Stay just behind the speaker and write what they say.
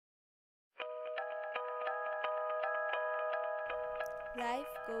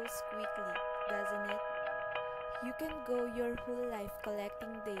Life goes quickly, doesn't it? You can go your whole life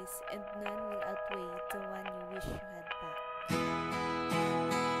collecting days and none will outweigh the one you wish you had back.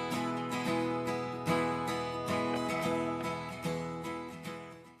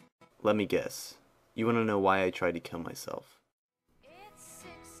 Let me guess. You want to know why I tried to kill myself.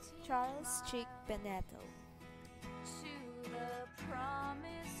 Charles Chick Benetto,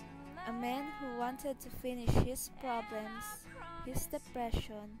 a man who wanted to finish his problems, his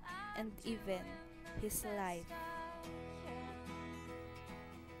depression, and even his life.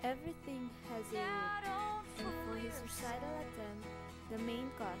 Everything has a root, and for his suicidal attempt, the main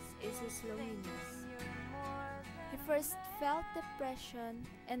cause is his loneliness. He first felt depression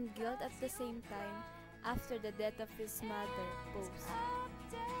and guilt at the same time after the death of his mother, Bose.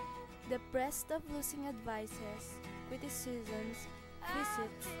 Depressed of losing advices, criticisms,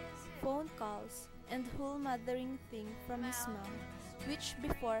 visits, phone calls, and whole mothering thing from his mom, which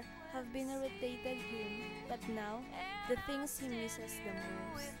before have been irritated him, but now the things he misses the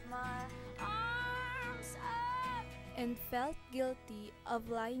most. And felt guilty of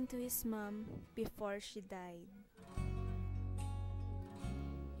lying to his mom before she died.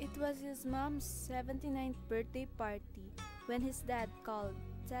 It was his mom's 79th birthday party when his dad called,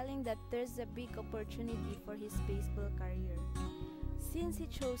 telling that there's a big opportunity for his baseball career. Since he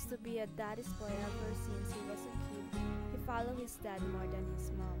chose to be a daddy's boy ever since he was a kid, he followed his dad more than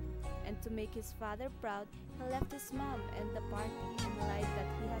his mom. And to make his father proud, he left his mom and the party and lied that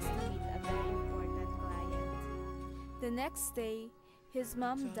he has to meet a very important client. The next day, his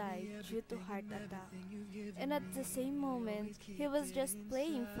mom died due to heart attack. And at the same moment, he was just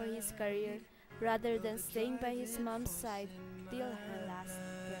playing for his career rather than staying by his mom's side till her last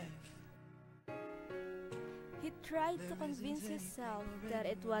breath. He tried to convince himself that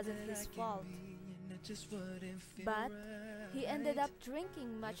it wasn't his fault, but he ended up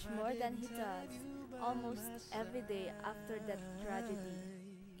drinking much more than he does almost every day after that tragedy.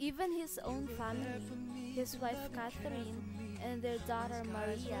 Even his own family, his wife Catherine and their daughter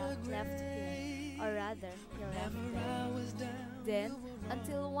Maria left him, or rather, he left them. Then,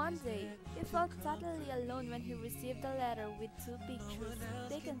 until one day, he felt totally alone when he received a letter with two pictures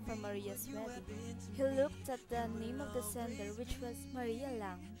taken from Maria's wedding. He looked at the name of the sender, which was Maria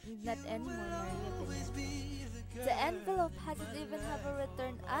Lang, not anymore Maria Benetto. The envelope hasn't even have a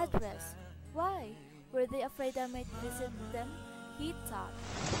return address. Why? Were they afraid I might visit them? He thought.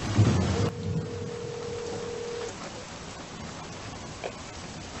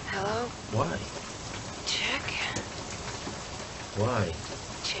 Hello? Why? Chick? Why?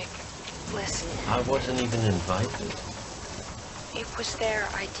 Chick, listen. I wasn't even invited. It was their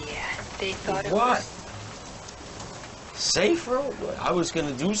idea. They thought it What? was... Safer? I was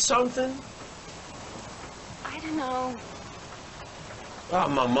gonna do something? I don't know.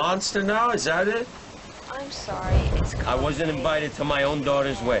 I'm a monster now, is that it? I'm sorry. It's I wasn't invited to my own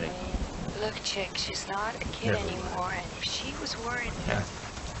daughter's wedding. Look, Chick, she's not a kid Never mind. anymore, and if she was worried... Yeah.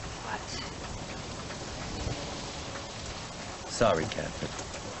 What? Sorry, Captain.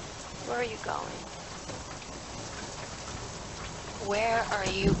 Where are you going? Where are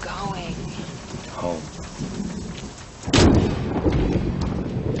you going? Home.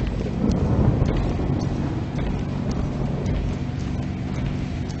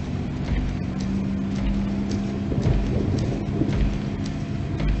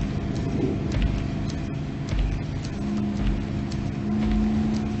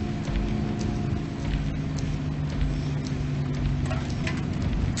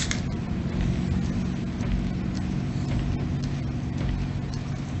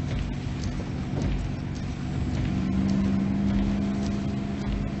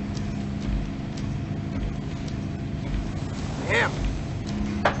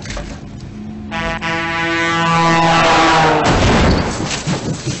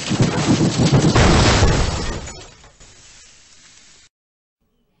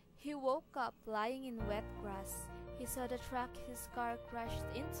 He woke up lying in wet grass. He saw the truck his car crashed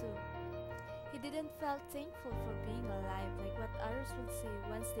into. He didn't feel thankful for being alive like what others would say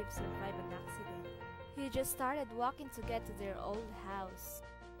once they've survived an accident. He just started walking to get to their old house.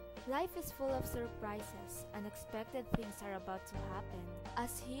 Life is full of surprises. Unexpected things are about to happen.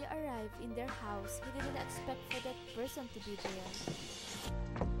 As he arrived in their house, he didn't expect for that person to be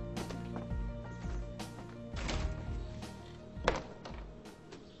there.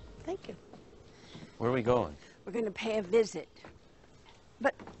 Thank you. Where are we going? We're going to pay a visit.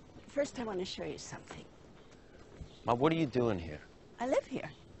 But first I want to show you something. Ma, what are you doing here? I live here.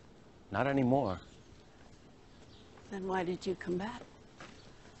 Not anymore. Then why did you come back?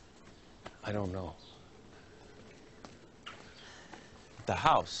 I don't know. The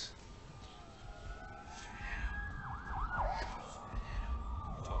house.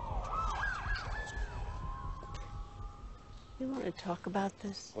 You want to talk about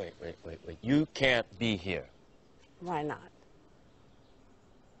this? Wait. You can't be here. Why not?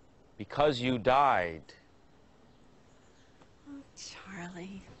 Because you died. Oh,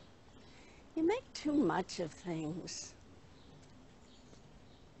 Charlie, you make too much of things.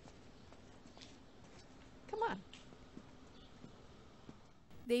 Come on.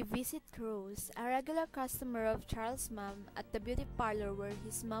 They visit Rose, a regular customer of Charles' mom, at the beauty parlor where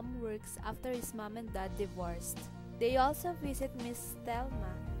his mom works after his mom and dad divorced. They also visit Miss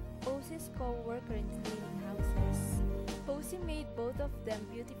Thelma, Posey's co-worker in cleaning houses. Posey made both of them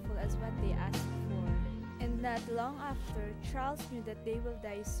beautiful as what they asked for. And not long after, Charles knew that they will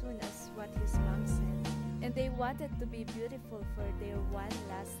die soon as what his mom said. And they wanted to be beautiful for their one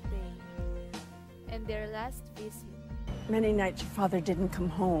last day. And their last visit. Many nights your father didn't come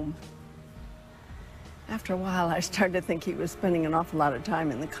home. After a while, I started to think he was spending an awful lot of time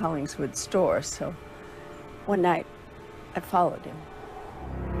in the Collingswood store, so one night, I followed him.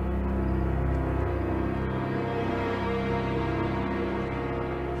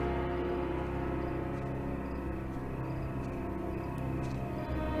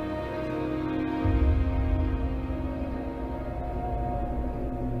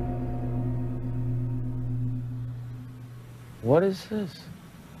 What is this?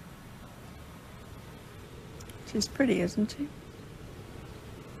 She's pretty, isn't she?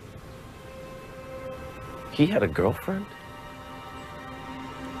 He had a girlfriend?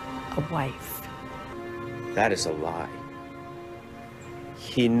 A wife. That is a lie.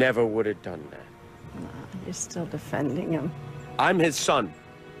 He never would have done that. No, you're still defending him. I'm his son.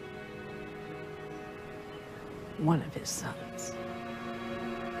 One of his sons.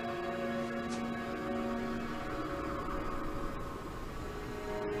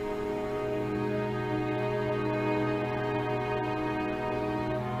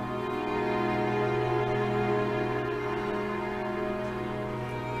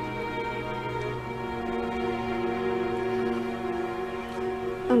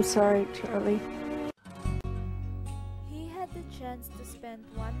 I'm sorry, Charlie. He had the chance to spend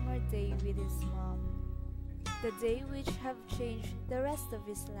one more day with his mom. The day which have changed the rest of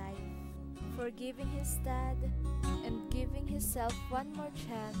his life. Forgiving his dad and giving himself one more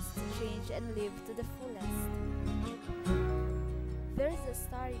chance to change and live to the fullest. There's a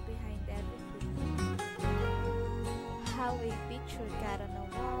story behind everything. How a picture got on a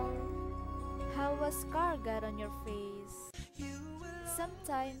wall. How a scar got on your face.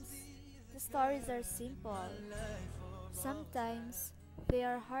 Sometimes, the stories are simple. Sometimes, they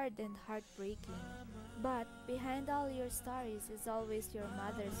are hard and heartbreaking. But behind all your stories is always your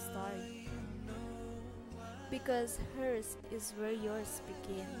mother's story. Because hers is where yours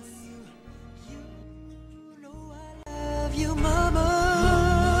begins. Love you, mama.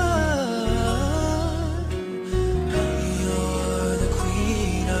 You're the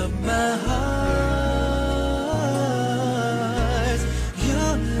queen of my heart.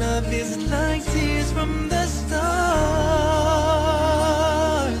 Your love is like tears from the stars.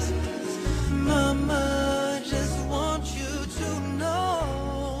 Mama, just want you to know.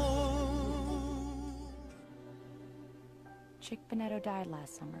 Chick Bonetto died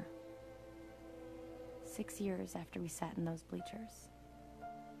last summer. 6 years after we sat in those bleachers.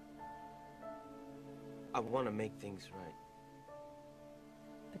 I want to make things right.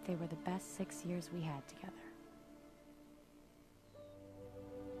 But they were the best 6 years we had together.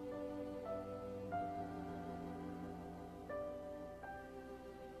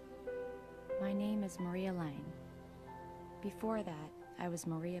 My name is Maria Lang. Before that, I was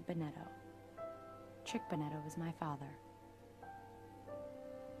Maria Bonetto. Chick Bonetto was my father.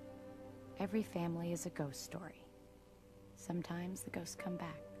 Every family is a ghost story. Sometimes the ghosts come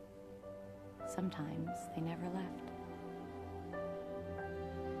back. Sometimes they never left.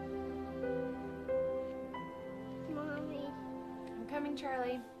 Mommy. I'm coming,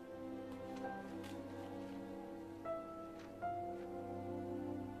 Charlie.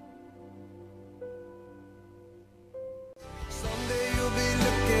 Someday you'll be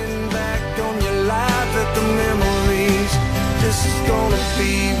looking back on your life at the memories. This is gonna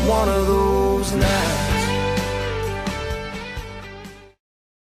be one of those nights.